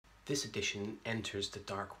This edition enters the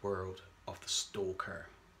dark world of the stalker,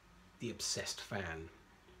 the obsessed fan.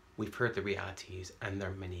 We've heard the realities and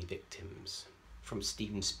their many victims, from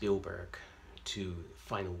Steven Spielberg to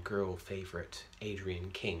final girl favourite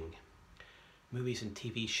Adrienne King. Movies and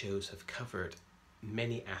TV shows have covered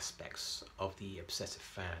many aspects of the obsessive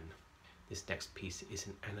fan. This next piece is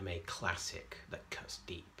an anime classic that cuts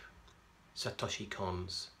deep. Satoshi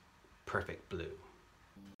Kon's Perfect Blue.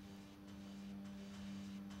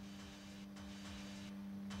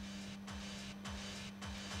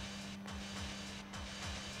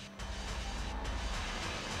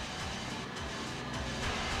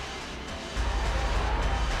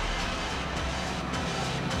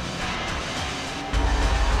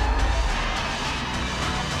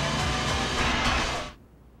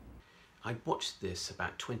 'I watched this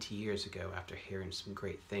about 20 years ago after hearing some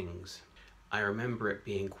great things. I remember it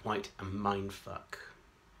being quite a mindfuck.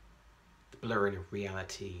 The blurring of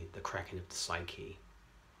reality, the cracking of the psyche.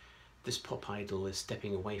 This pop idol is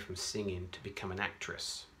stepping away from singing to become an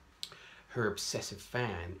actress. Her obsessive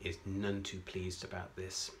fan is none too pleased about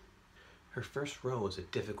this. Her first role is a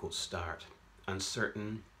difficult start,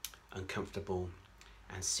 uncertain, uncomfortable,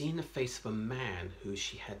 and seeing the face of a man who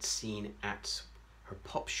she had seen at her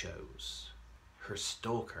pop shows, her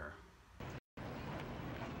stalker.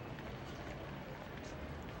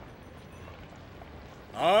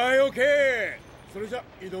 OK! それじゃ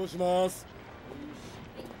移動します。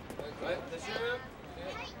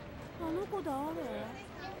あの子誰？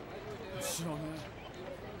知らね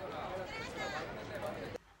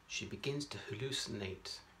え。 She begins to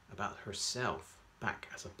hallucinate about herself back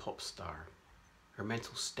as a pop star. Her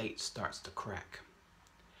mental state starts to crack.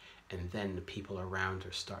 And then the people around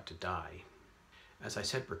her start to die. As I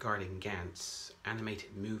said regarding Gantz,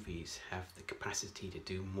 animated movies have the capacity to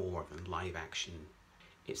do more than live action.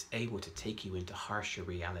 It's able to take you into harsher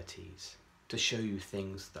realities, to show you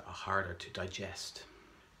things that are harder to digest.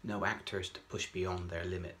 No actors to push beyond their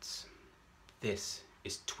limits. This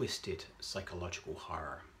is twisted psychological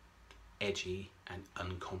horror, edgy and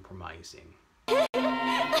uncompromising. 何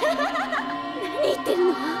言ってる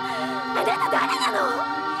の？あなた誰な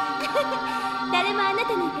の？誰もあな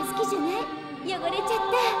たなんか好きじゃない。汚れちゃっ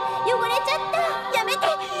た、汚れちゃった。やめて、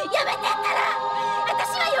やめてったら、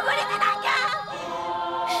私は汚れてないよ。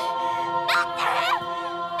待って、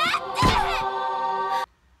待っ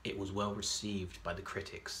て。 It was well received by the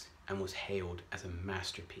critics and was hailed as a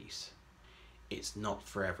masterpiece. It's not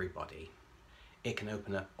for everybody. It can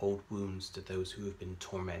open up old wounds to those who have been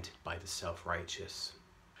tormented by the self-righteous.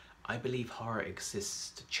 I believe horror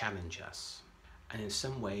exists to challenge us, and in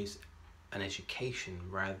some ways an education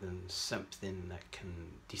rather than something that can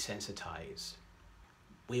desensitize.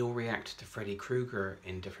 We all react to Freddy Krueger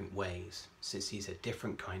in different ways, since he's a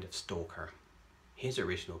different kind of stalker. His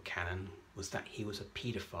original canon was that he was a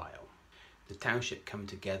paedophile. The township come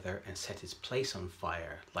together and set his place on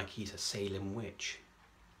fire like he's a Salem witch.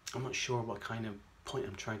 I'm not sure what kind of point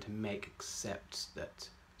I'm trying to make, except that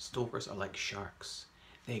stalkers are like sharks.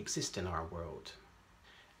 They exist in our world.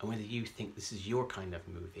 And whether you think this is your kind of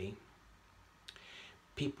movie,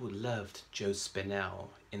 people loved Joe Spinell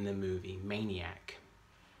in the movie Maniac.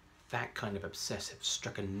 That kind of obsessive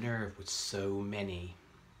struck a nerve with so many.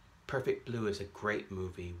 Perfect Blue is a great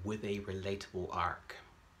movie with a relatable arc.